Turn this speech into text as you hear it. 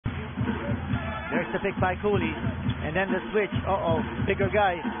There's the pick by Cooley. And then the switch. Bigger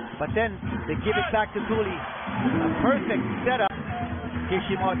guy. But then they give it back to Cooley. A perfect setup.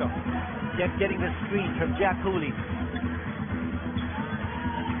 Kishimoto just getting the screen from Jack Cooley.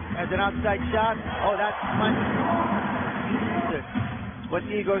 As an outside shot. Oh, that's fun. What's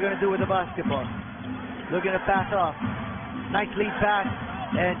Igor going to do with the basketball? Looking to pass off. Nice lead pass.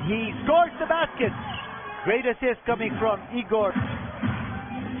 And he scores the basket. Great assist coming from Igor.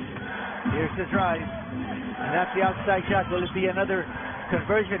 Here's the drive. And that's the outside shot. Will it be another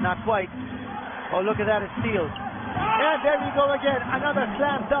conversion? Not quite. Oh, look at that, a steal. And there we go again. Another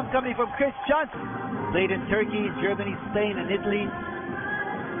slam dunk coming from Chris Johnson. Played in Turkey, Germany, Spain, and Italy.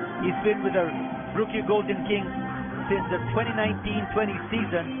 He's been with the Ryukyu Golden King since the 2019-20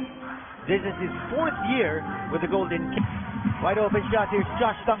 season. This is his 4th year with the Golden King. Wide open shot. Here's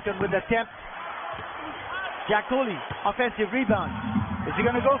Josh Duncan with the attempt. Jack Cooley, offensive rebound. Is he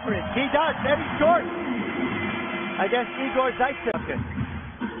going to go for it? He does. Then he scores against Igor Zaitsev.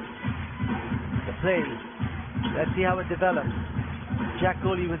 The play. Let's see how it develops. Jack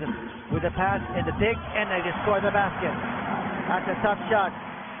Cooley with a pass and the pick, and they just score the basket. That's a tough shot.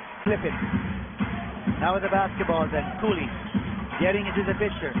 Flip it. Now with the basketball then. Cooley getting into the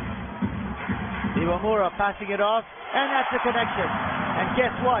picture. Iwamura passing it off, and that's the connection. And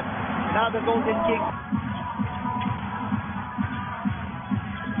guess what? Now the Golden King.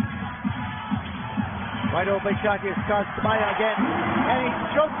 Wide open shot here. Skarstmaya again. And he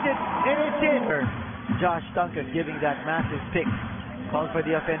strokes it, and it's in. Josh Duncan giving that massive pick. Called for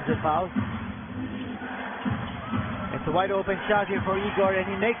the offensive foul. It's a wide open shot here for Igor, and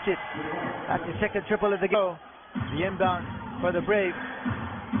he makes it. That's the second triple of the game. The inbound for the Brave.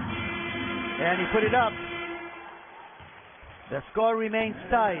 And he put it up. The score remains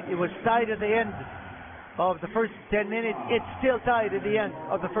tied. It was tied at the end of the first 10 minutes. It's still tied at the end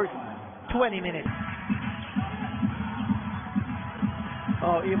of the first 20 minutes.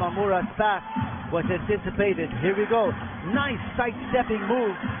 Oh, Imamura's pass was anticipated. Here we go. Nice sidestepping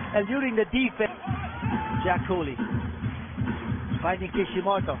move, eluding the defense. Jack Cooley finding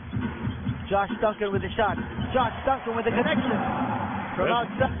Kishimoto. Josh Duncan with the shot. Josh Duncan with the connection from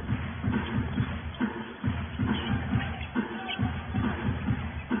outside.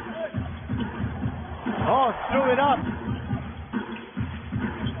 Oh, threw it up.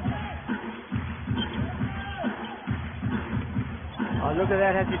 Oh, look at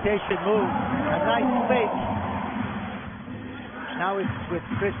that hesitation move. A nice fake. Now it's with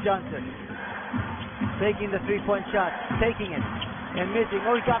Chris Johnson. Taking the three-point shot. Taking it. And missing.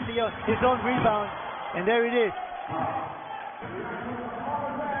 Oh, he got his own rebound. And there it is.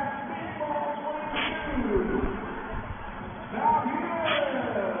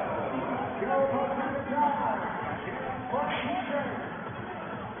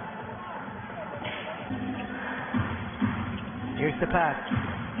 Here's the pass.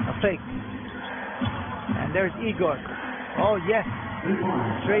 A fake. And there's Igor. Oh, yes.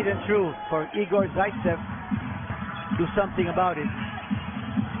 Straight and true for Igor Zaitsev. Do something about it.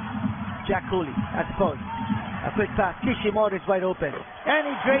 Jack Cooley at the post. A quick pass. Kishimoto is wide open. And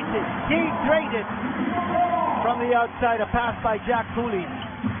he drains it. He drained it. From the outside, a pass by Jack Cooley.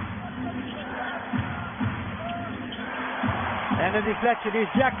 And the deflection is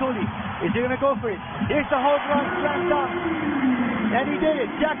Jack Cooley. Is he going to go for it? Here's the home run slam dunk. And he did it.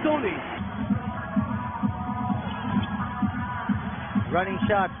 Jack Cooley. Running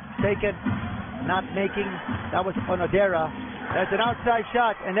shot taken. Not making. That was Onodera. That's an outside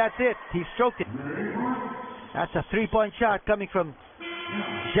shot, and that's it. He stroked it. That's a three-point shot coming from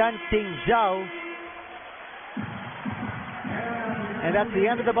Jianting Zhao. And that's the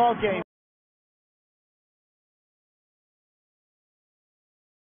end of the ball game.